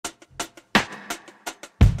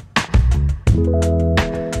Hey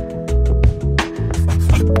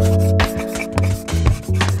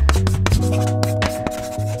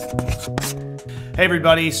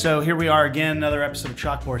everybody, so here we are again, another episode of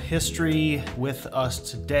Chalkboard History. With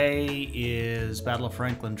us today is Battle of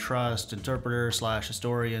Franklin Trust interpreter /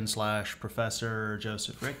 historian / professor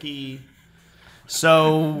Joseph Rickey.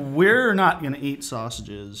 So we're not going to eat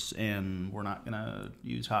sausages and we're not going to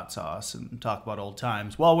use hot sauce and talk about old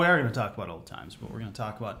times. Well, we are going to talk about old times, but we're going to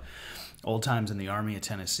talk about old times in the Army of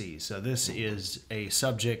Tennessee. So this is a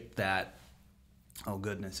subject that, oh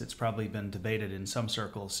goodness, it's probably been debated in some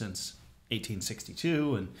circles since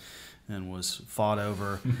 1862 and was fought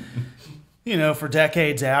over, for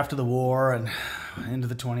decades after the war and into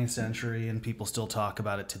the 20th century, and people still talk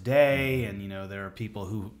about it today. And, there are people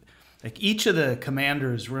who, like each of the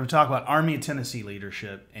commanders, we're going to talk about Army of Tennessee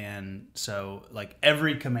leadership. And so like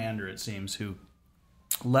every commander, it seems, who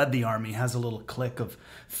led the Army has a little clique of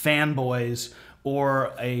fanboys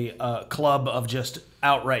or a club of just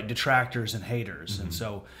outright detractors and haters. Mm-hmm. And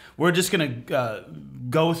so we're just going to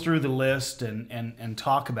go through the list and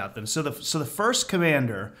talk about them. So the first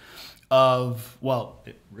commander of, well,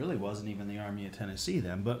 it really wasn't even the Army of Tennessee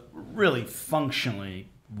then, but really functionally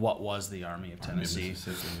what was the Army of Tennessee?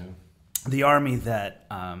 The army that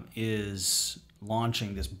is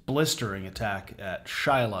launching this blistering attack at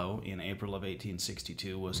Shiloh in April of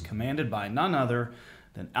 1862 was commanded by none other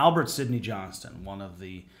than Albert Sidney Johnston, one of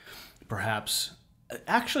the perhaps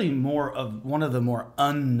actually one of the more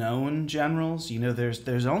unknown generals.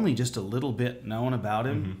 There's only just a little bit known about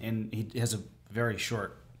him, mm-hmm. and he has a very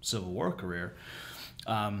short Civil War career.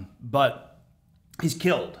 But he's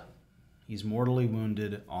killed. He's mortally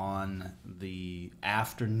wounded on the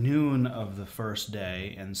afternoon of the first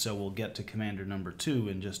day, and so we'll get to Commander number 2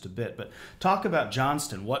 in just a bit. But talk about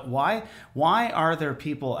Johnston. Why are there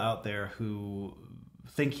people out there who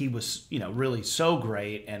think he was, really so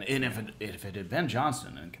great, and if it had been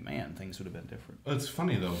Johnston in command, things would have been different? It's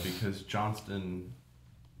funny though, because Johnston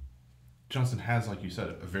has, like you said,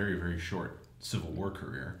 a very, very short Civil War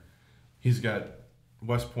career. He's got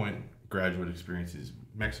West Point graduate experience. He's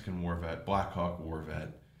Mexican War vet, Black Hawk War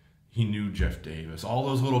vet. He knew Jeff Davis. All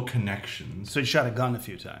those little connections. So he shot a gun a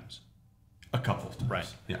few times. A couple of times. Right.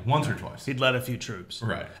 Yeah, once or twice. He'd led a few troops.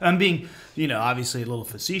 Right. I'm being, obviously a little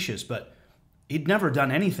facetious, but he'd never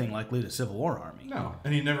done anything like lead a Civil War army. No,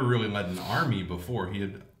 and he never really led an army before.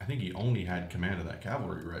 I think he only had command of that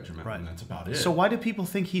cavalry regiment, right. And that's about it. So why do people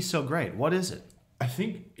think he's so great? What is it? I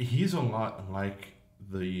think he's a lot like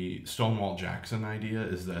the Stonewall Jackson idea,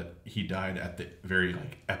 is that he died at the very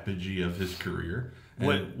epigee of his career.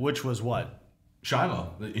 Which was what?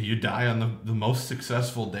 Shiloh. You die on the most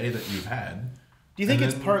successful day that you've had. Do you think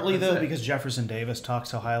it's partly, though, because Jefferson Davis talked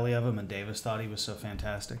so highly of him and Davis thought he was so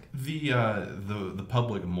fantastic? The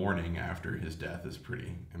public mourning after his death is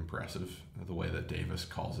pretty impressive, the way that Davis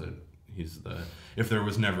calls it. He's if there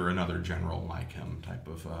was never another general like him type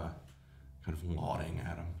of kind of lauding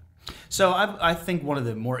at him. So I think one of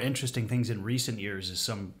the more interesting things in recent years is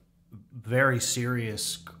some very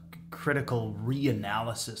serious critical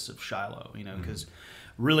reanalysis of Shiloh, because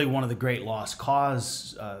really one of the great lost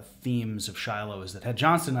cause themes of Shiloh is that had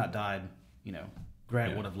Johnston not died,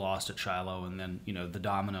 Grant would have lost at Shiloh, and then, the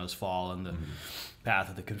dominoes fall in the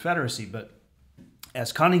path of the Confederacy. But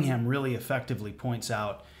as Cunningham really effectively points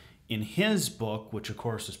out in his book, which of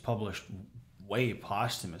course is published way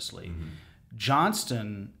posthumously,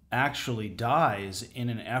 Johnston actually dies in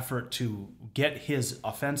an effort to get his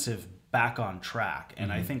offensive back on track.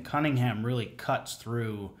 And I think Cunningham really cuts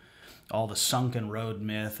through all the sunken road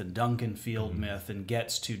myth and Duncan Field myth and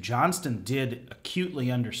gets to Johnston did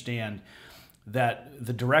acutely understand that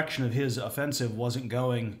the direction of his offensive wasn't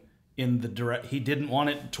going in the he didn't want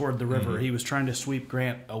it toward the river. He was trying to sweep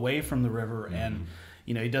Grant away from the river, and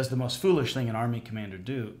he does the most foolish thing an army commander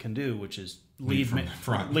can do, which is lead from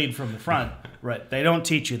the front. Right. They don't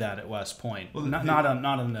teach you that at West Point. Well, not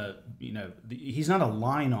on the he's not a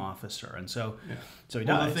line officer, and so he dies.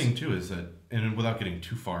 Well, the thing too is that, and without getting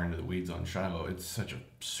too far into the weeds on Shiloh, it's such a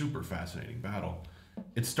super fascinating battle.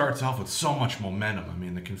 It starts off with so much momentum. I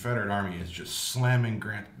mean, the Confederate Army is just slamming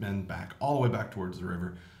Grant men back all the way back towards the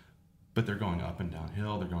river, but they're going up and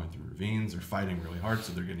downhill. They're going through ravines. They're fighting really hard,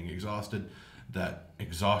 so they're getting exhausted. That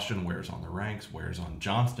exhaustion wears on the ranks, wears on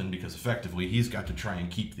Johnston, because effectively he's got to try and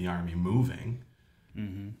keep the army moving.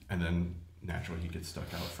 And then naturally he gets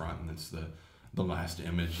stuck out front, and it's the last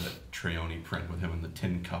image that Treone print with him in the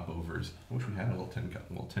tin cup over his. I wish we had a little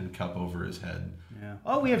tin cup over his head. Yeah.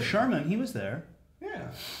 Oh, we have Sherman. He was there.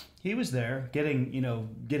 Yeah. He was there,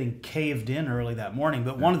 getting caved in early that morning.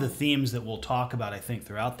 But one of the themes that we'll talk about, I think,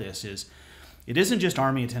 throughout this is it isn't just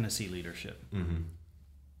Army of Tennessee leadership. Mm-hmm.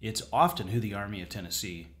 It's often who the Army of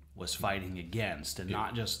Tennessee was fighting against, and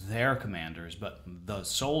not just their commanders, but the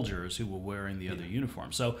soldiers who were wearing the other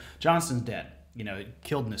uniforms. So Johnston's dead.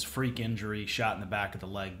 Killed in this freak injury, shot in the back of the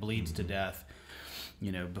leg, bleeds to death,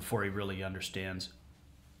 before he really understands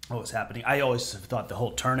what was happening. I always have thought the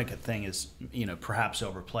whole tourniquet thing is, perhaps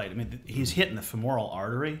overplayed. I mean, he's hitting the femoral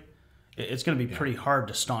artery. It's going to be pretty hard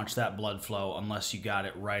to staunch that blood flow unless you got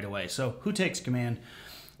it right away. So who takes command?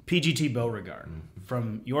 PGT Beauregard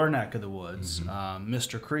from your neck of the woods,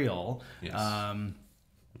 Mr. Creole. Yes.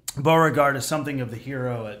 Beauregard is something of the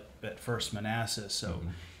hero at First Manassas. So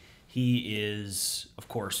he is, of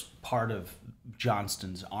course, part of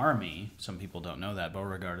Johnston's army. Some people don't know that.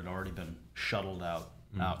 Beauregard had already been shuttled out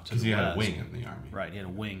to the west. Because he had a wing in the army. Right, he had a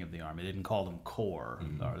wing of the army. They didn't call them corps.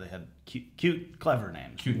 Or they had cute, clever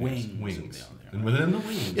names. Cute wings. And within the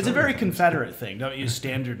wings. It's a very Confederate thing. Don't use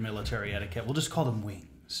standard military etiquette. We'll just call them wings.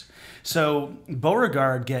 So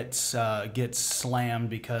Beauregard gets slammed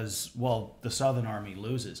because, well, the Southern Army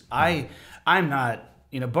loses. I'm not...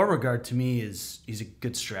 Beauregard to me he's a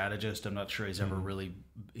good strategist. I'm not sure he's never really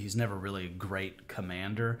a great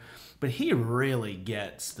commander, but he really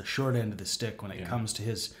gets the short end of the stick when it comes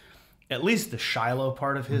to at least the Shiloh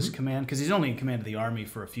part of his command, because he's only in command of the army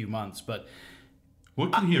for a few months. But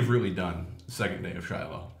what could he have really done the second day of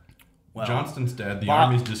Shiloh? Well, Johnston's dead, the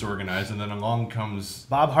army's disorganized, and then along comes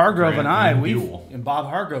Bob Hargrove Grant and Bob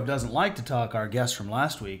Hargrove doesn't like to talk, our guest from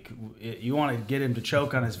last week. You want to get him to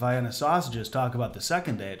choke on his Vienna sausages, talk about the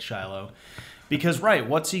second day at Shiloh. Because, right,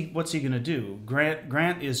 what's he going to do?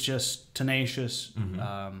 Grant is just tenacious.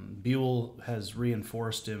 Buell has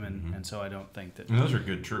reinforced him, and so I don't think that... And those are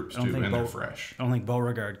good troops, too, and they're fresh. I don't think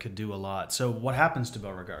Beauregard could do a lot. So what happens to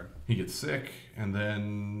Beauregard? He gets sick, and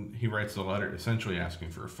then he writes a letter essentially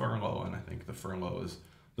asking for a furlough, and I think the furlough is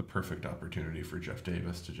the perfect opportunity for Jeff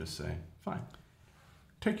Davis to just say, fine,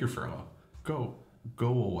 take your furlough. Go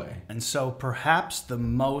away. And so perhaps the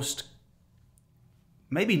most,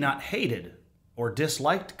 maybe not hated or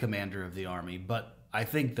disliked commander of the army, but I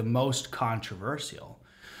think the most controversial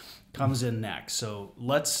comes in next. So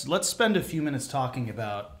let's spend a few minutes talking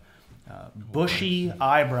about bushy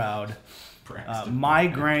eyebrowed,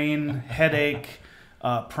 migraine, headache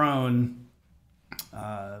prone,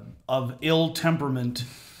 of ill temperament,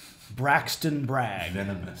 Braxton Bragg.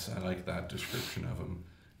 Venomous. I like that description of him.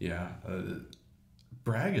 Yeah.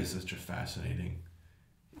 Bragg is such a fascinating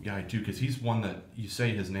guy, too, because he's one that you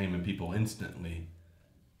say his name and people instantly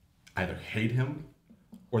either hate him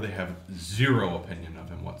or they have zero opinion of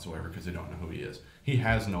him whatsoever because they don't know who he is. He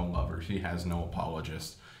has no lovers. He has no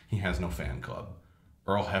apologists. He has no fan club.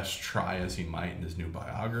 Earl Hess, try as he might in his new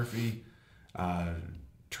biography,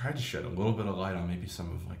 tried to shed a little bit of light on maybe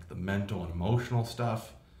some of like the mental and emotional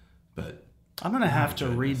stuff, but I'm going to have to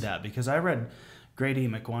read that because I read Grady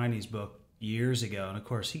McWhiney's book years ago, and of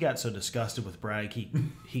course he got so disgusted with Bragg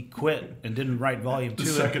he quit and didn't write volume 2. The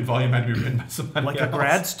second volume had to be written by somebody like else. A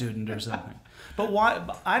grad student or something. But why?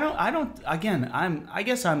 I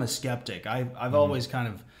guess I'm a skeptic. I've always kind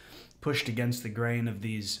of pushed against the grain of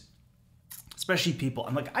these, especially people.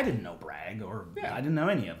 I'm like, I didn't know Bragg or I didn't know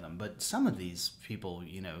any of them, but some of these people,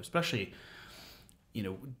 especially.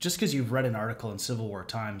 Just because you've read an article in Civil War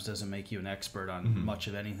Times doesn't make you an expert on much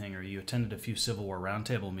of anything, or you attended a few Civil War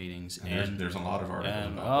roundtable meetings. And there's a lot of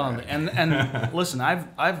articles about Bragg. And listen,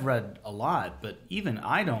 I've read a lot, but even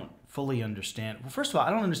I don't fully understand. Well, first of all,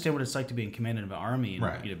 I don't understand what it's like to be in command of an army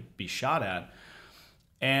and be shot at.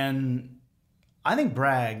 And I think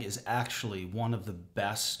Bragg is actually one of the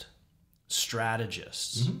best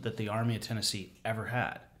strategists that the Army of Tennessee ever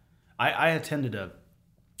had. I attended a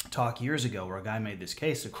talk years ago where a guy made this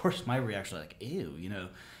case. Of course, my reaction was like, ew,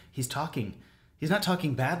 he's not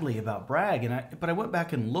talking badly about Bragg. But I went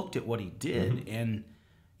back and looked at what he did, and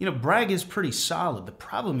Bragg is pretty solid. The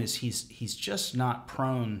problem is he's just not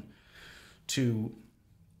prone to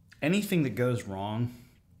anything that goes wrong.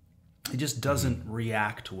 He just doesn't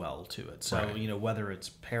react well to it. So whether it's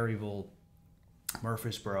Perryville,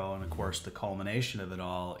 Murfreesboro, and of course the culmination of it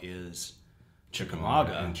all is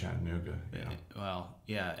Chickamauga and Chattanooga.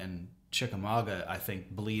 And Chickamauga, I think,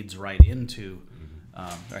 bleeds right into.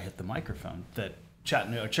 I hit the microphone. That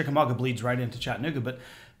Chickamauga bleeds right into Chattanooga. But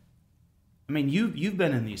I mean, you've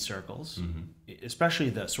been in these circles, especially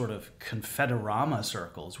the sort of Confederama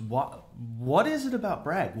circles. What is it about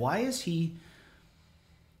Bragg? Why is he?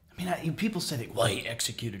 I mean, people say that he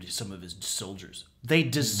executed some of his soldiers. They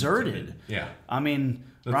deserted. Yeah. I mean.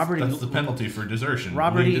 That's the penalty for desertion.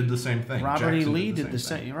 Lee did the same thing. Robert E. Lee did the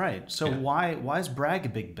same. Right. So why is Bragg a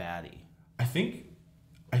big baddie? I think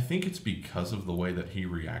I think it's because of the way that he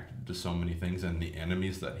reacted to so many things and the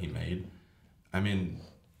enemies that he made. I mean,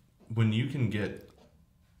 when you can get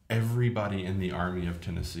everybody in the Army of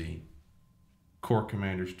Tennessee, corps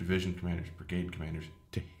commanders, division commanders, brigade commanders,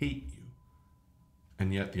 to hate you,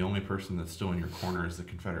 and yet the only person that's still in your corner is the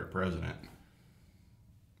Confederate president,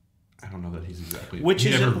 I don't know that he's exactly... He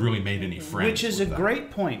never really made any friends. Which is a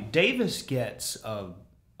great point. Davis gets...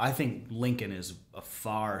 I think Lincoln is a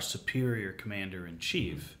far superior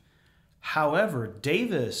commander-in-chief. However,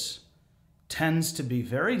 Davis tends to be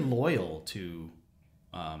very loyal to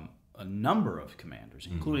a number of commanders,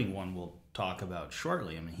 including one we'll talk about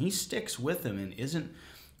shortly. I mean, he sticks with them and isn't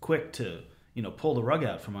quick to, pull the rug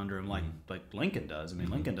out from under him like Lincoln does. I mean,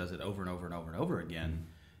 Lincoln does it over and over and over and over again.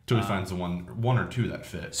 Till he finds the one or two that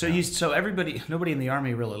fit. So nobody in the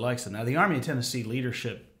Army really likes them. Now, the Army of Tennessee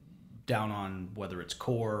leadership, down on whether it's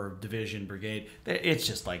corps, division, brigade, it's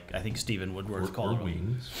just like I think Stephen Woodworth called it,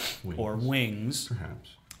 wings,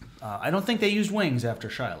 perhaps. I don't think they used wings after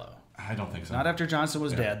Shiloh. I don't think so. Not after Johnson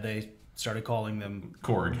was dead. They started calling them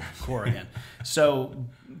corps again. So,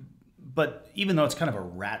 but even though it's kind of a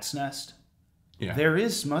rat's nest, there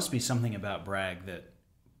must be something about Bragg that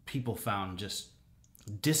people found just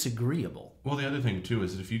disagreeable. Well, the other thing too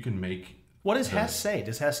is that if you can make... What does Hess say?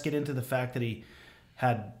 Does Hess get into the fact that he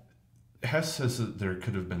had... Hess says that there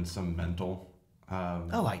could have been some mental...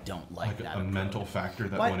 I don't like that. A mental factor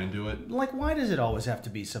that went into it. Like, why does it always have to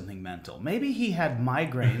be something mental? Maybe he had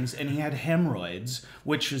migraines and he had hemorrhoids,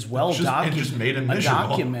 which is just made him miserable.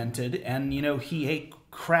 Documented, and he ate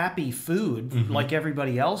crappy food like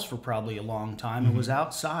everybody else for probably a long time and was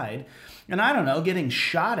outside. And I don't know, getting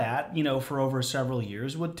shot at, for over several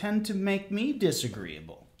years would tend to make me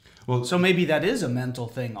disagreeable. Well, so maybe that is a mental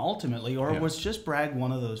thing ultimately, or was just Bragg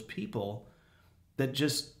one of those people that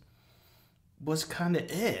just was kind of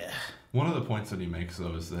One of the points that he makes,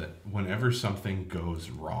 though, is that whenever something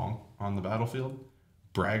goes wrong on the battlefield,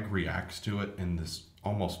 Bragg reacts to it in this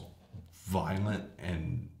almost violent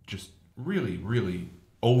and just really, really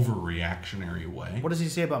overreactionary way. What does he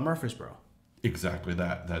say about Murfreesboro? Exactly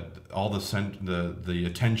that. That all the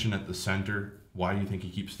attention at the center. Why do you think he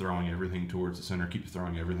keeps throwing everything towards the center, keeps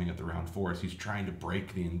throwing everything at the round forest? He's trying to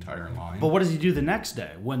break the entire line. But what does he do the next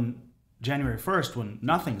day, when January 1st, when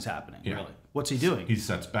nothing's happening, really? What's he doing? He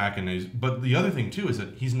sets back but the other thing, too, is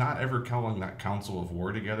that he's not ever calling that council of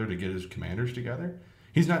war together to get his commanders together.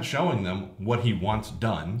 He's not showing them what he wants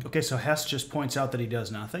done. Okay, so Hess just points out that he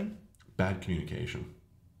does nothing? Bad communication.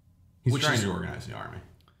 He's trying to organize the army.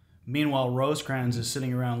 Meanwhile, Rosecrans is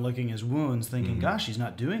sitting around licking his wounds, thinking, gosh, he's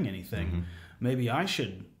not doing anything. Maybe I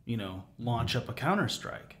should, launch up a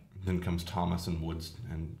counterstrike. Then comes Thomas and Woods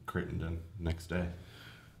and Crittenden next day.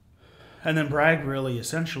 And then Bragg really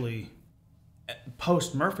essentially,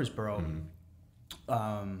 post-Murfreesboro,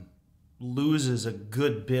 loses a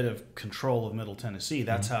good bit of control of Middle Tennessee.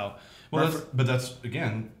 That's how... But that's,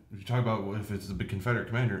 again, if you talk about if it's the big Confederate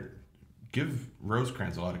commander, give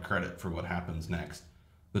Rosecrans a lot of credit for what happens next.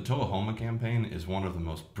 The Tullahoma campaign is one of the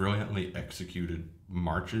most brilliantly executed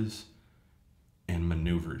marches and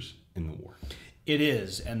maneuvers in the war. It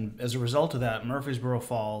is, and as a result of that, Murfreesboro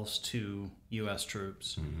falls to U.S.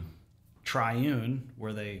 troops. Trioune,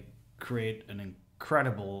 where they create an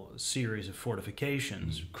incredible series of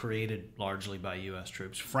fortifications created largely by U.S.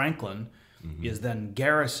 troops. Franklin is then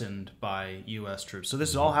garrisoned by U.S. troops. So this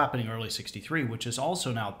is all happening early 63, which is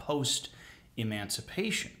also now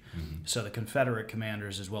post-emancipation. So the Confederate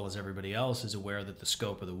commanders, as well as everybody else, is aware that the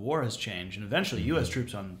scope of the war has changed. And eventually U.S.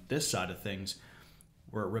 troops on this side of things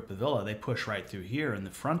were at Rippavilla. They push right through here, and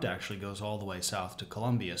the front actually goes all the way south to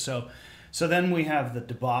Columbia. So then we have the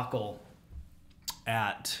debacle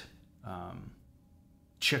at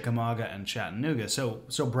Chickamauga and Chattanooga.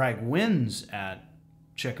 So Bragg wins at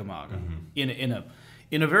Chickamauga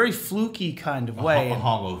in a very fluky kind of way. A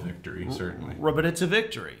hollow victory, certainly. But it's a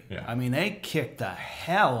victory. Yeah. I mean, they kicked the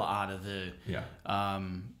hell out of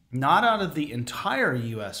not out of the entire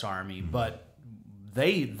U.S. Army, but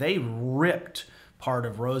they ripped part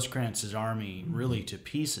of Rosecrans's army really to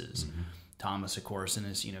pieces. Thomas, of course, in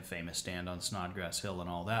his famous stand on Snodgrass Hill and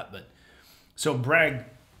all that. But so Bragg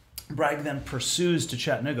then pursues to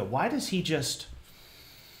Chattanooga. Why does he just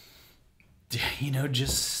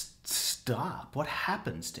stop? What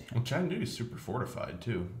happens to him? Well, Chattanooga's super fortified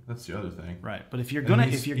too. That's the other thing. Right. But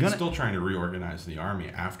he's still trying to reorganize the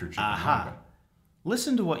army after Chattanooga.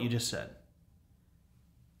 Listen to what you just said.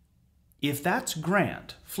 If that's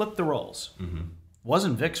Grant, flip the roles.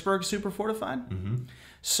 Wasn't Vicksburg super fortified?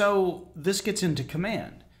 So this gets into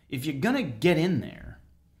command. If you're going to get in there,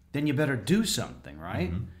 then you better do something,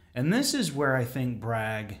 right? And this is where I think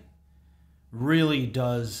Bragg really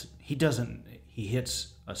does. He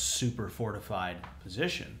hits a super fortified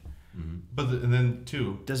position. Mm-hmm. And then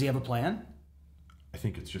too, does he have a plan? I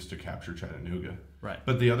think it's just to capture Chattanooga. Right.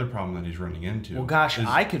 But the other problem that he's running into, well, gosh,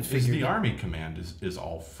 I could figure the Army command is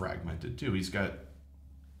all fragmented too. He's got.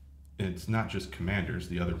 It's not just commanders.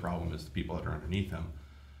 The other problem is the people that are underneath him.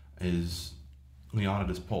 Is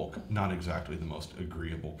Leonidas Polk not exactly the most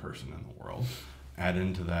agreeable person in the world? Add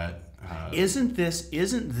into that. Isn't this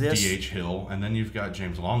D.H. Hill, and then you've got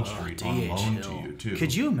James Longstreet on loan to you too.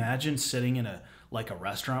 Could you imagine sitting in a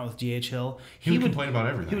restaurant with D.H. Hill? He would complain about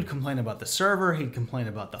everything. He would complain about the server. He'd complain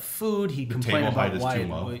about the food. He'd complain about why. Too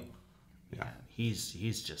low. Yeah, he's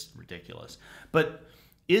just ridiculous. But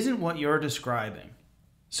isn't what you're describing?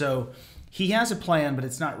 So he has a plan, but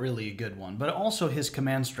it's not really a good one. But also his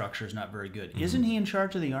command structure is not very good. Mm-hmm. Isn't he in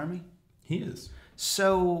charge of the Army? He is.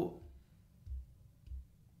 So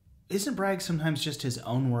isn't Bragg sometimes just his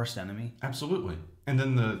own worst enemy? Absolutely. And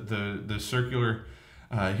then the circular,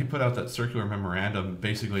 he put out that circular memorandum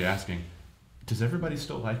basically asking, does everybody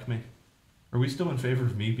still like me? Are we still in favor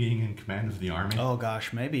of me being in command of the Army? Oh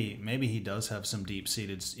gosh, maybe he does have some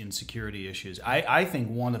deep-seated insecurity issues. I think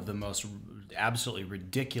one of the most absolutely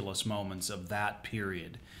ridiculous moments of that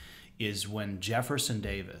period is when Jefferson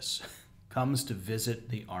Davis comes to visit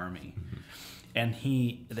the Army. Mm-hmm. And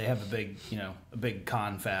they have a big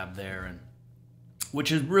confab there, and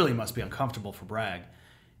which really must be uncomfortable for Bragg.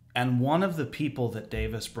 And one of the people that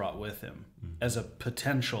Davis brought with him as a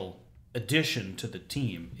potential addition to the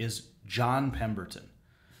team is John Pemberton.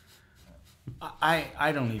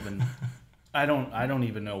 I don't even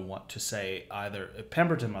know what to say either.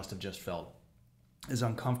 Pemberton must have just felt as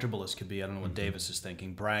uncomfortable as could be. I don't know what Davis is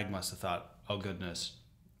thinking. Bragg must have thought, oh goodness,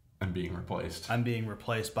 I'm being replaced. I'm being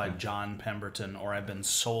replaced by John Pemberton, or I've been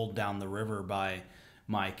sold down the river by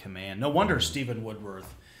my command. No wonder Stephen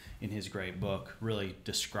Woodworth, in his great book, really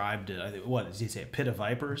described it. I think, what does he say? A pit of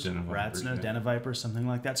vipers, rat's nest, den of vipers, something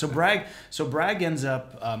like that. So Bragg ends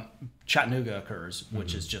up. Chattanooga occurs,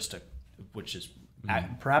 which is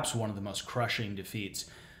perhaps one of the most crushing defeats,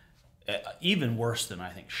 even worse than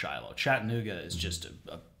I think Shiloh. Chattanooga is just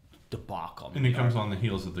a debacle. And it comes on the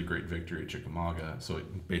heels of the great victory at Chickamauga, so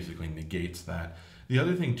it basically negates that. The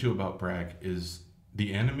other thing, too, about Bragg is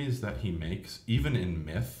the enemies that he makes, even in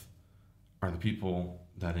myth, are the people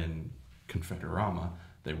that in Confederama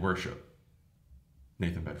they worship.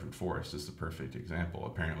 Nathan Bedford Forrest is the perfect example.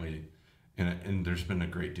 Apparently, and there's been a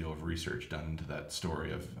great deal of research done into that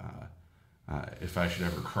story of if I should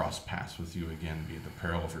ever cross paths with you again, be at the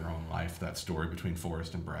peril of your own life, that story between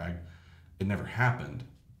Forrest and Bragg. It never happened.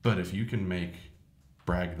 But if you can make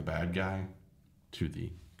Bragg the bad guy to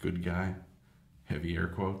the good guy, heavy air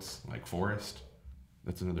quotes, like Forrest,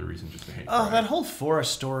 that's another reason just to hate Bragg. That whole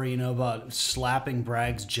Forrest story, about slapping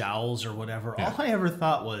Bragg's jowls or whatever, all I ever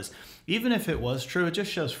thought was, even if it was true, it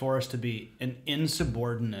just shows Forrest to be an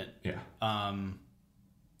insubordinate kind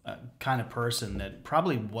of person that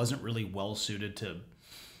probably wasn't really well-suited to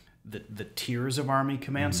the tiers of Army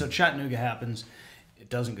command. Mm-hmm. So Chattanooga happens. It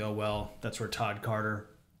doesn't go well. That's where Todd Carter's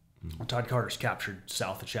captured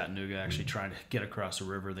south of Chattanooga, actually trying to get across the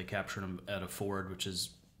river. They captured him at a ford, which is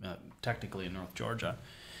technically in North Georgia.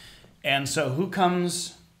 And so who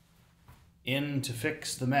comes in to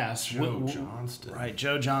fix the mess? Joe Johnston. Right,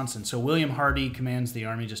 Joe Johnston. So William Hardee commands the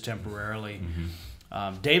Army just temporarily.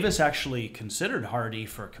 Mm-hmm. Davis actually considered Hardee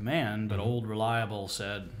for command, but Old Reliable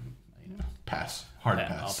said, pass. Hard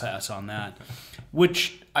pass. I'll pass on that,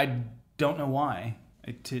 which I don't know why.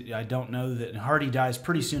 I don't know that Hardee dies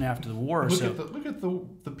pretty soon after the war. Look at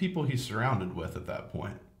the people he's surrounded with at that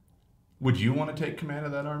point. Would you want to take command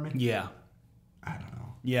of that army? Yeah. I don't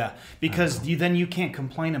know. Yeah, because then you can't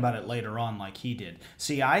complain about it later on like he did.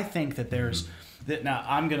 See, I think that there's that. Now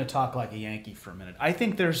I'm going to talk like a Yankee for a minute. I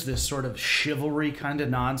think there's this sort of chivalry kind of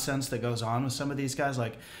nonsense that goes on with some of these guys.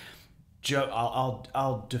 Like Joe,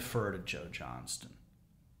 I'll defer to Joe Johnston,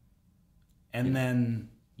 and then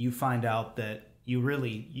you find out that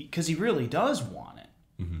because he really does want it.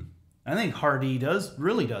 Mm-hmm. I think Hardee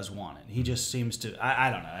really does want it. He just seems to.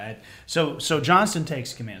 I don't know. So Johnston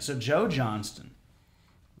takes command. So Joe Johnston.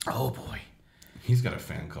 Oh boy, he's got a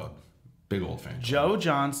fan club, big old fan club. Joe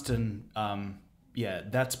Johnston.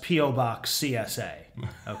 That's P.O. Box CSA.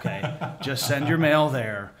 Okay, just send your mail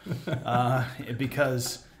there,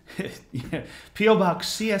 because P.O. Box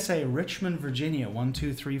CSA, Richmond, Virginia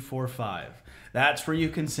 12345. That's where you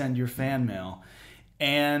can send your fan mail.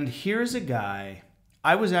 And here's a guy.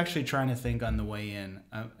 I was actually trying to think on the way in.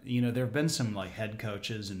 There have been some like head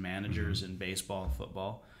coaches and managers in baseball and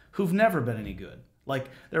football who've never been any good. Like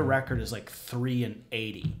their record is like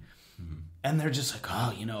 3-80. And they're just like,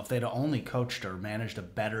 oh, if they'd only coached or managed a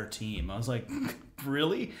better team. I was like,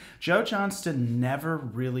 really? Joe Johnston never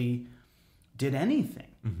really did anything.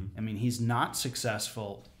 I mean, he's not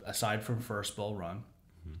successful, aside from first Bull Run.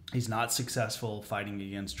 He's not successful fighting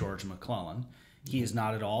against George McClellan. He is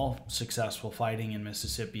not at all successful fighting in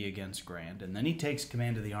Mississippi against Grant. And then he takes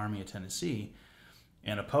command of the Army of Tennessee,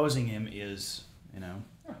 and opposing him is,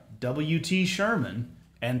 W.T. Sherman.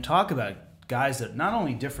 And talk about guys that not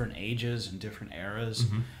only different ages and different eras,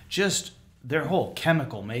 just their whole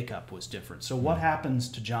chemical makeup was different. So what happens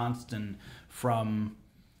to Johnston from,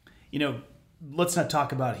 let's not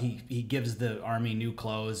talk about he gives the Army new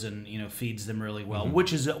clothes and, feeds them really well,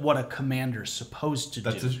 which is what a commander's supposed to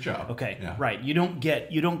do. That's his job. Okay, yeah. Right. You don't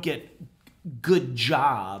get good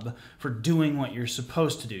job for doing what you're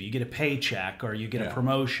supposed to do. You get a paycheck or you get a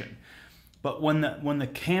promotion. But when the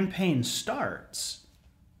campaign starts,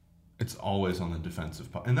 it's always on the defensive,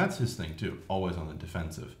 and that's his thing too. Always on the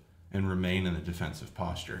defensive, and remain in a defensive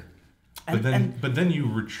posture. But then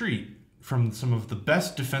you retreat from some of the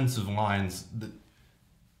best defensive lines that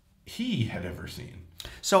he had ever seen.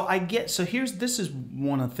 So this is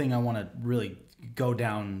one thing I want to really go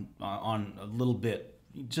down on a little bit.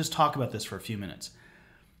 Just talk about this for a few minutes.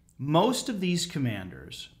 Most of these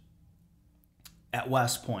commanders at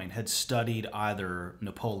West Point had studied either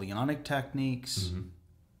Napoleonic techniques.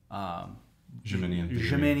 Geminian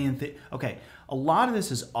theory. Okay, a lot of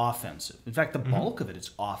this is offensive. In fact, the bulk of it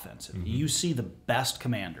is offensive. You see the best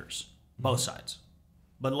commanders, both sides.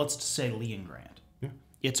 But let's say Lee and Grant. Yeah.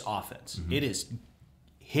 It's offense. It is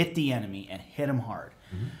hit the enemy and hit him hard.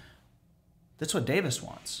 That's what Davis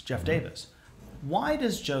wants, Jeff Davis. Why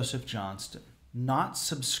does Joseph Johnston not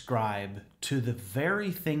subscribe to the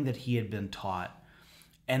very thing that he had been taught?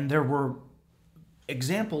 And there were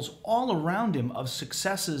examples all around him of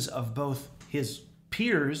successes of both his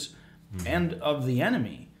peers and of the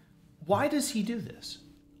enemy. Why does he do this?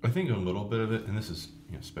 I think a little bit of it, and this is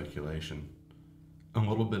speculation, a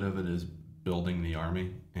little bit of it is building the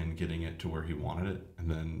Army and getting it to where he wanted it, and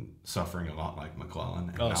then suffering a lot like McClellan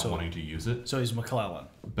and not wanting to use it. So he's McClellan.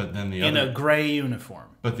 But then in a gray uniform.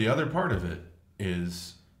 But the other part of it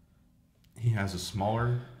is he has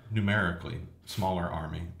a numerically smaller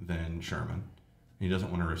army than Sherman. He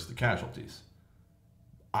doesn't want to risk the casualties.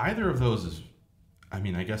 Either of those is, I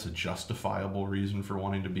guess, a justifiable reason for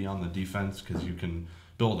wanting to be on the defense, because you can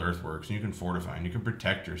build earthworks and you can fortify and you can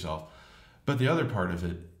protect yourself. But the other part of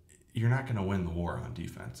it, you're not going to win the war on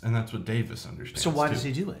defense. And that's what Davis understands. So why does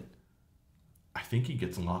he do it? I think he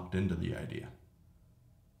gets locked into the idea.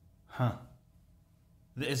 Huh.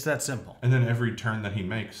 It's that simple. And then every turn that he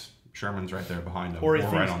makes, Sherman's right there behind him, or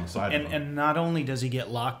right on the side of him. And not only does he get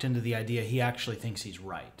locked into the idea, he actually thinks he's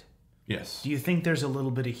right. Yes. Do you think there's a little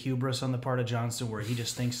bit of hubris on the part of Johnston where he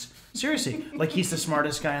just thinks, seriously, like he's the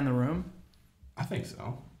smartest guy in the room? I think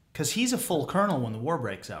so. Because he's a full colonel when the war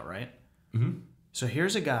breaks out, right? So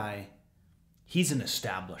here's a guy, he's an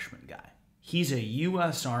establishment guy. He's a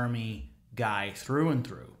U.S. Army guy through and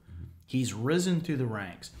through. He's risen through the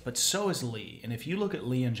ranks, but so is Lee. And if you look at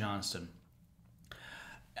Lee and Johnston,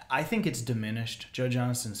 I think it's diminished. Joe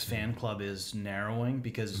Johnston's fan club is narrowing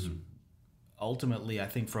because ultimately, I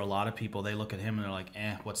think for a lot of people, they look at him and they're like,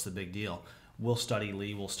 what's the big deal? We'll study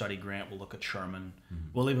Lee, we'll study Grant, we'll look at Sherman,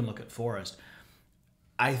 we'll even look at Forrest.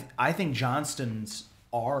 I think Johnston's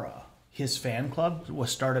aura, his fan club,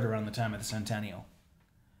 was started around the time of the Centennial.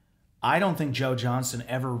 I don't think Joe Johnston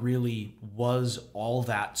ever really was all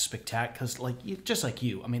that spectacular, because just like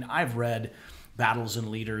you, I've read Battles and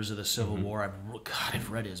Leaders of the Civil War.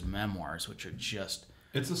 I've read his memoirs, which are just...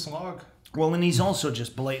 It's a slog. Well, and he's also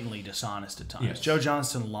just blatantly dishonest at times. Yes. Joe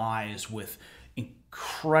Johnston lies with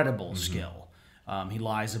incredible skill. He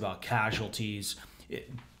lies about casualties.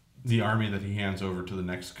 The army that he hands over to the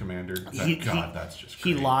next commander, that's just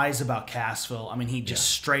great. He lies about Cassville. he just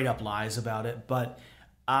straight up lies about it. But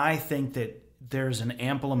I think that there's an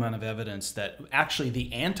ample amount of evidence that actually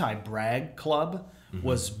the anti-Bragg club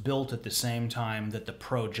was built at the same time that the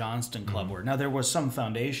pro-Johnston club were. Now, there was some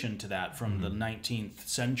foundation to that from the 19th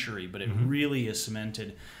century, but it really is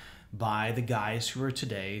cemented by the guys who are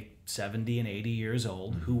today 70 and 80 years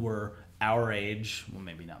old, who were our age, well,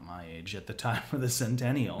 maybe not my age, at the time of the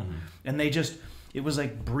Centennial. And they just, it was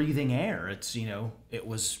like breathing air. It's, it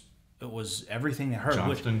was everything they heard.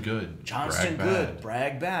 Johnston good. Johnston good,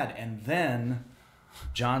 Bragg bad. And then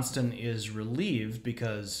Johnston is relieved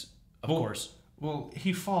because, of course... Well,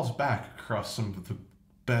 he falls back across some of the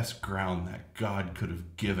best ground that God could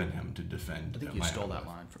have given him to defend. I think you stole that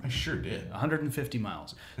line from me. I sure did. 150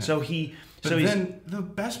 miles. Yeah. But then the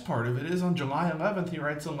best part of it is on July 11th, he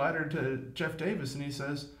writes a letter to Jeff Davis and he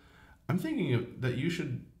says, I'm thinking that you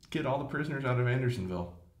should get all the prisoners out of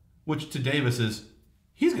Andersonville, which to Davis is,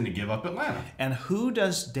 he's going to give up Atlanta. And who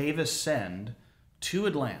does Davis send to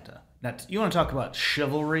Atlanta? Now, you want to talk about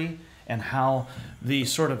chivalry and how the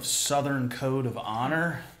sort of Southern code of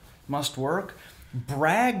honor must work?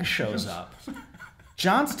 Bragg shows up.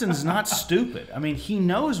 Johnston's not stupid. I mean, he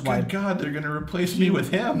knows why. Good God, they're going to replace me with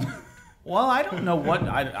him. Well, I don't know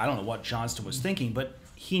what Johnston was thinking, but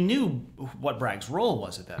he knew what Bragg's role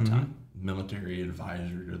was at that time. Military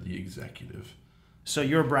advisor to the executive. So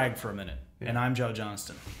you're Bragg for a minute, and I'm Joe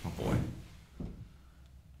Johnston. Oh boy.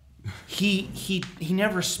 He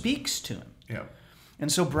never speaks to him. Yeah.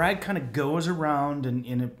 And so Bragg kind of goes around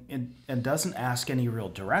and doesn't ask any real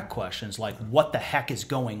direct questions like, what the heck is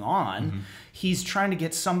going on? He's trying to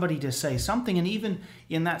get somebody to say something. And even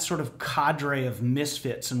in that sort of cadre of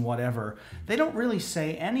misfits and whatever, they don't really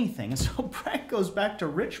say anything. And so Bragg goes back to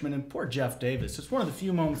Richmond, and poor Jeff Davis. It's one of the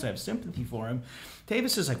few moments I have sympathy for him.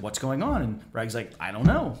 Davis is like, what's going on? And Bragg's like, I don't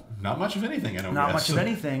know. Not much of anything, I don't Not guess. much of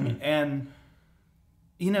anything. And...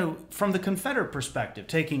 you know, from the Confederate perspective,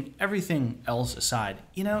 taking everything else aside,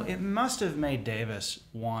 you know, it must have made Davis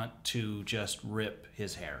want to just rip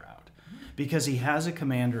his hair out, because he has a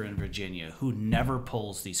commander in Virginia who never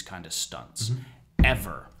pulls these kind of stunts,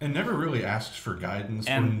 ever. And never really asks for guidance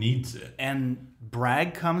or needs it. And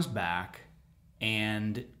Bragg comes back,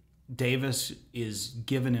 and Davis is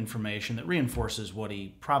given information that reinforces what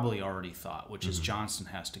he probably already thought, which is Johnston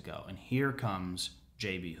has to go. And here comes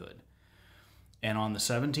J.B. Hood. And on the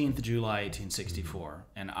 17th of July, 1864,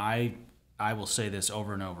 and I will say this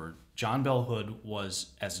over and over, John Bell Hood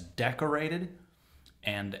was as decorated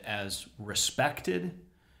and as respected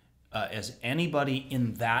as anybody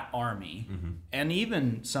in that army, and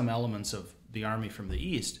even some elements of the army from the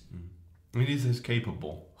East. I mean, he's as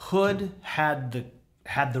capable. Hood had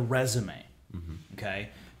the resume, okay?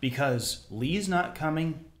 Because Lee's not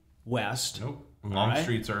coming west. Nope.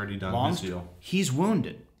 Longstreet's already done his deal. He's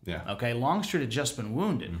wounded. Yeah. Okay, Longstreet had just been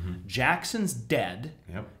wounded. Jackson's dead.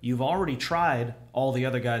 Yep. You've already tried all the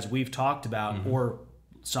other guys we've talked about, or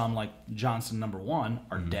some like Johnson #1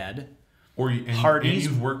 are dead. And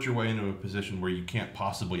you've worked your way into a position where you can't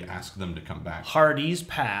possibly ask them to come back. Hardee's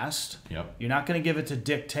passed. Yep. You're not going to give it to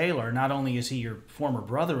Dick Taylor. Not only is he your former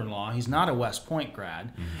brother-in-law, he's not a West Point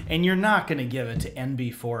grad. And you're not going to give it to N.B.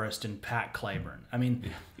 Forrest and Pat Claiborne. I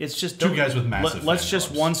mean, it's just... Two guys with massive Let's fan just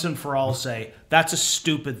clubs. once and for all say, that's a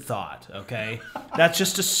stupid thought, okay? That's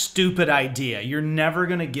just a stupid idea. You're never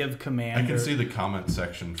going to give commander... I can see the comment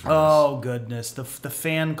section for Oh, goodness. The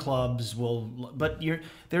fan clubs will... But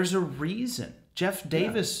there's a reason. Jeff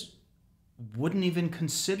Davis wouldn't even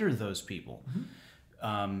consider those people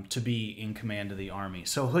to be in command of the Army.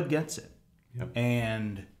 So Hood gets it. Yep.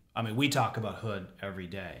 And, I mean, we talk about Hood every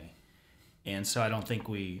day. And so I don't think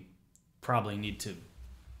we probably need to,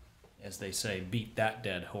 as they say, beat that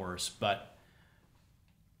dead horse. But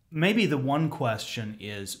maybe the one question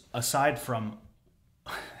is, aside from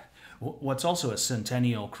what's also a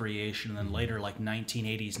centennial creation, and then later like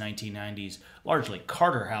 1980s, 1990s, largely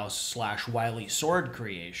Carter House / Wiley Sword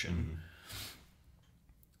creation.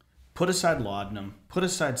 Put aside Laudanum, put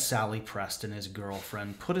aside Sally Preston, his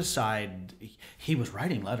girlfriend, put aside, he was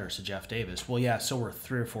writing letters to Jeff Davis. Well, yeah, so were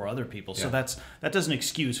 3 or 4 other people. So that doesn't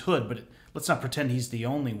excuse Hood, but let's not pretend he's the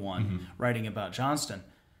only one writing about Johnston.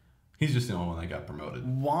 He's just the only one that got promoted.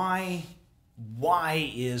 Why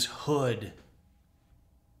is Hood...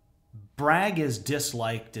 Bragg is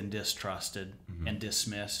disliked and distrusted and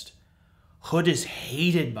dismissed. Hood is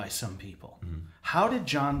hated by some people. How did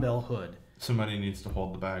John Bell Hood... Somebody needs to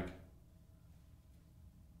hold the bag.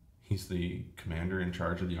 He's the commander in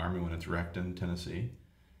charge of the army when it's wrecked in Tennessee.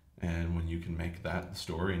 And when you can make that the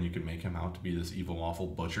story and you can make him out to be this evil, awful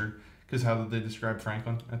butcher. Because how did they describe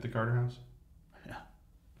Franklin at the Carter House? Yeah.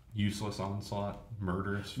 Useless onslaught,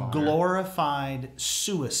 murderous fire. Glorified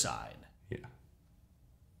suicide. Yeah.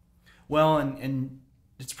 Well, and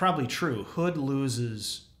it's probably true. Hood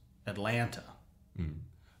loses Atlanta.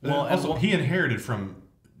 Well, also, he inherited from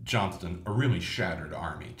Johnston a really shattered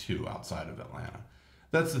army, too, outside of Atlanta.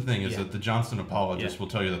 That's the thing, is that the Johnston apologists will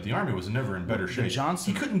tell you that the army was never in better shape.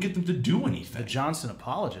 He couldn't get them to do anything. The Johnston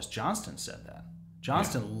apologist, Johnston said that.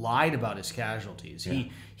 Johnston lied about his casualties. Yeah.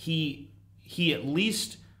 He at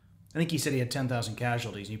least, I think he said he had 10,000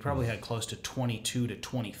 casualties, and he probably had close to 22 to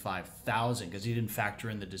 25,000 because he didn't factor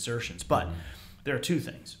in the desertions. But there are two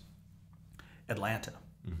things. Atlanta.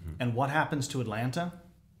 And what happens to Atlanta?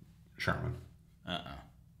 Sherman.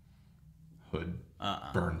 Hood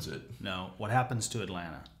burns it. No. What happens to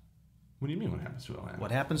Atlanta? What do you mean what happens to Atlanta?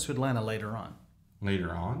 What happens to Atlanta later on?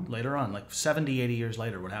 Later on? Later on, like 70, 80 years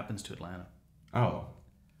later, what happens to Atlanta? Oh.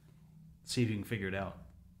 See if you can figure it out.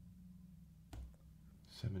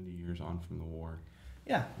 70 years on from the war.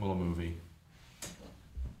 Yeah. Little movie.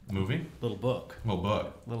 Movie? Little book. Little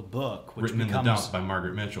book. Little book. Which Written becomes, in the Dump by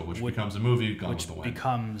Margaret Mitchell, which becomes a movie, Gone with the Wind. Which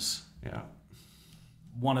becomes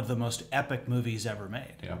one of the most epic movies ever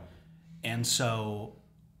made. Yeah. And so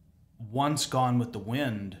once Gone with the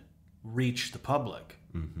Wind reached the public,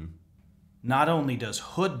 not only does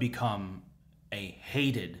Hood become a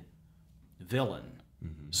hated villain,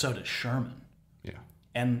 so does Sherman. Yeah.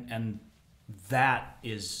 And that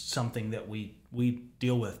is something that we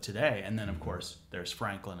deal with today. And then, of course, there's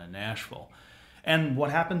Franklin and Nashville. And what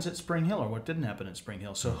happens at Spring Hill, or what didn't happen at Spring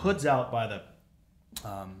Hill. So Hood's out by the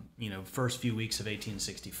first few weeks of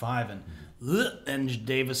 1865, and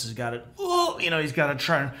Davis has got it. He's got to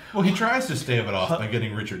try. Well, he tries to stave it off by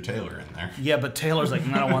getting Richard Taylor in there. Yeah, but Taylor's like,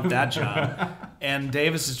 I don't want that job. And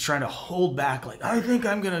Davis is trying to hold back, like, I think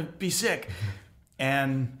I'm going to be sick.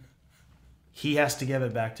 And he has to give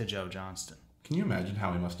it back to Joe Johnston. Can you imagine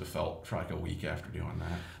how he must have felt for like a week after doing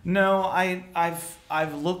that? No,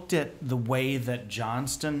 I've looked at the way that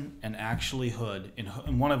Johnston and actually Hood,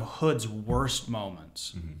 in one of Hood's worst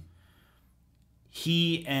moments,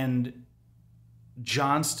 he and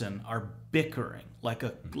Johnston are bickering like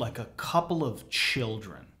a couple of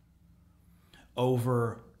children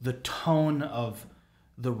over the tone of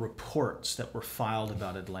the reports that were filed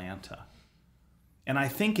about Atlanta. And I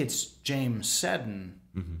think it's James Seddon,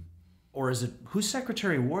 or is it, who's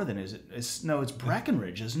Secretary of War then? It's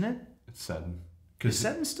Breckinridge, isn't it? It's Seddon. Is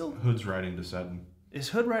Seddon still? Hood's writing to Seddon. Is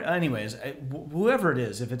Hood right? Anyways, whoever it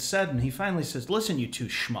is, if it's Seddon, he finally says, listen, you two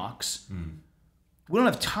schmucks, we don't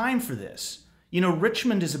have time for this.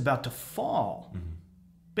 Richmond is about to fall.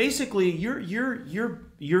 Basically,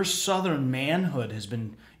 your Southern manhood has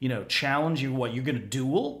been, challenged. You're going to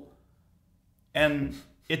duel? And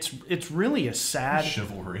it's really a sad...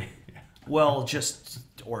 Chivalry. Well,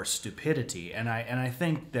 or stupidity. And I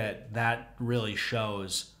think that really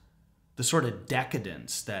shows the sort of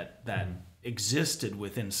decadence that existed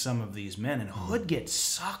within some of these men. And Hood gets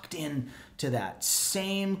sucked in to that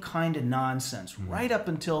same kind of nonsense right up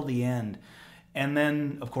until the end. And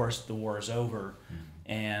then, of course, the war is over.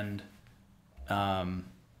 And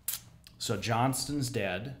so Johnston's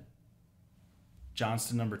dead.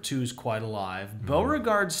 Johnston number 2 is quite alive.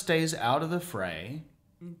 Beauregard stays out of the fray.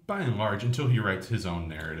 By and large, until he writes his own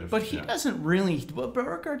narrative. But he doesn't really... Well,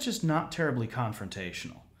 Beauregard's just not terribly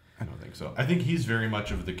confrontational. I don't think so. I think he's very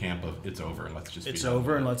much of the camp of, it's over, and let's just be done with it. It's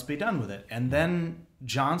over, and let's be done with it. And then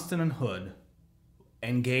Johnston and Hood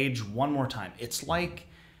engage one more time. It's like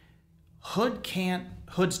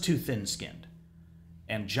Hood's too thin-skinned.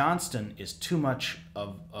 And Johnston is too much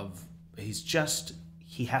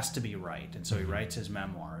he has to be right. And so he writes his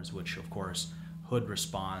memoirs, which, of course, Hood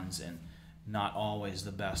responds, and not always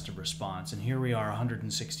the best of response. And here we are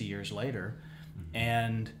 160 years later,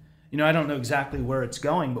 and I don't know exactly where it's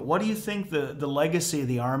going, but what do you think the legacy of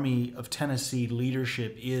the Army of Tennessee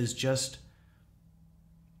leadership is, just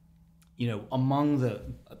among the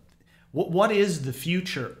what is the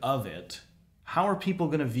future of it? How are people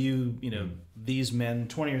going to view these men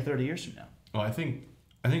 20 or 30 years from now? Well, I think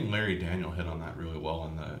Larry Daniel hit on that really well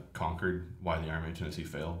in the Concord, Why the Army of Tennessee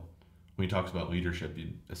Failed. When he talks about leadership,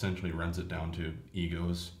 he essentially runs it down to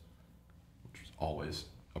egos, which is always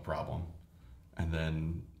a problem. And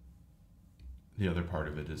then the other part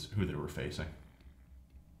of it is who they were facing.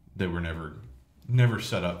 They were never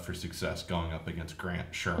set up for success going up against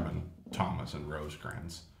Grant, Sherman, Thomas, and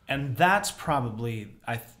Rosecrans. And that's probably,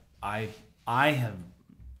 I have,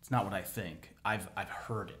 it's not what I think, I've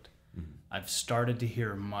heard it. I've started to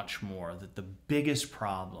hear much more that the biggest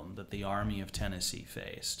problem that the Army of Tennessee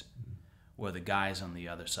faced were the guys on the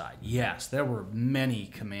other side. Yes, there were many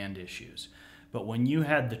command issues, but when you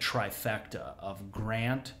had the trifecta of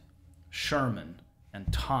Grant, Sherman,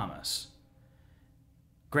 and Thomas,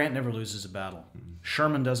 Grant never loses a battle.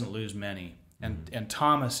 Sherman doesn't lose many, and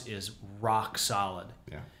Thomas is rock solid.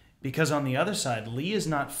 Yeah. Because on the other side, Lee is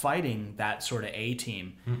not fighting that sort of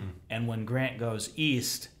A-team, and when Grant goes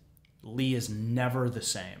east, Lee is never the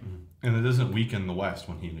same. And it doesn't weaken the West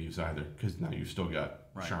when he leaves either, because now you've still got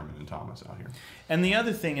Sherman and Thomas out here. And the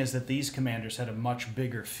other thing is that these commanders had a much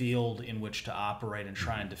bigger field in which to operate and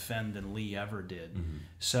try and defend than Lee ever did.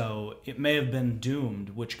 So it may have been doomed,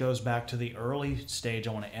 which goes back to the early stage.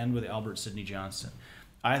 I want to end with Albert Sidney Johnston.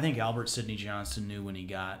 I think Albert Sidney Johnston knew when he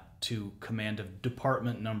got to command of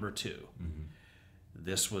Department Number 2,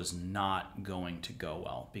 this was not going to go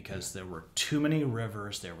well, because there were too many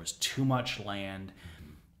rivers, there was too much land,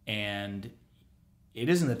 and it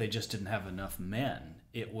isn't that they just didn't have enough men.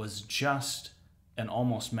 It was just an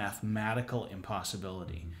almost mathematical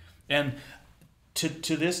impossibility. And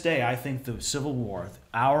to this day, I think the Civil War,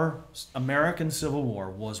 our American Civil War,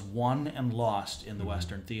 was won and lost in the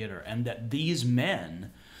Western theater, and that these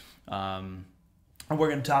men, and we're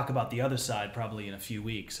going to talk about the other side probably in a few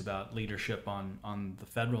weeks about leadership on the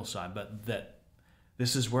federal side, but that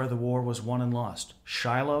this is where the war was won and lost.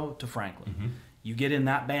 Shiloh to Franklin. You get in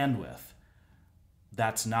that bandwidth,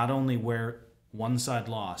 that's not only where one side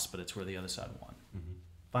lost, but it's where the other side won.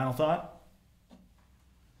 Final thought?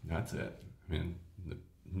 That's it. I mean,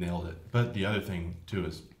 nailed it. But the other thing, too,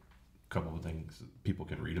 is a couple of things people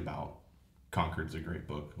can read about. Concord's a great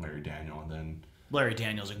book, Larry Daniel, and then... Larry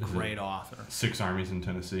Daniel's a great author. 6 Armies in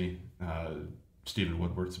Tennessee, Stephen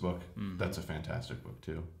Woodward's book. That's a fantastic book,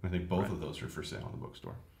 too. I think both of those are for sale in the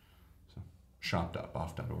bookstore. So,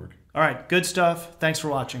 shop.boff.org. All right, good stuff. Thanks for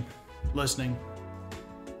watching, listening.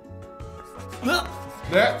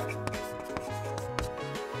 That...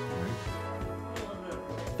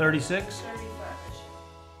 36?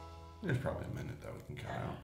 There's probably a minute.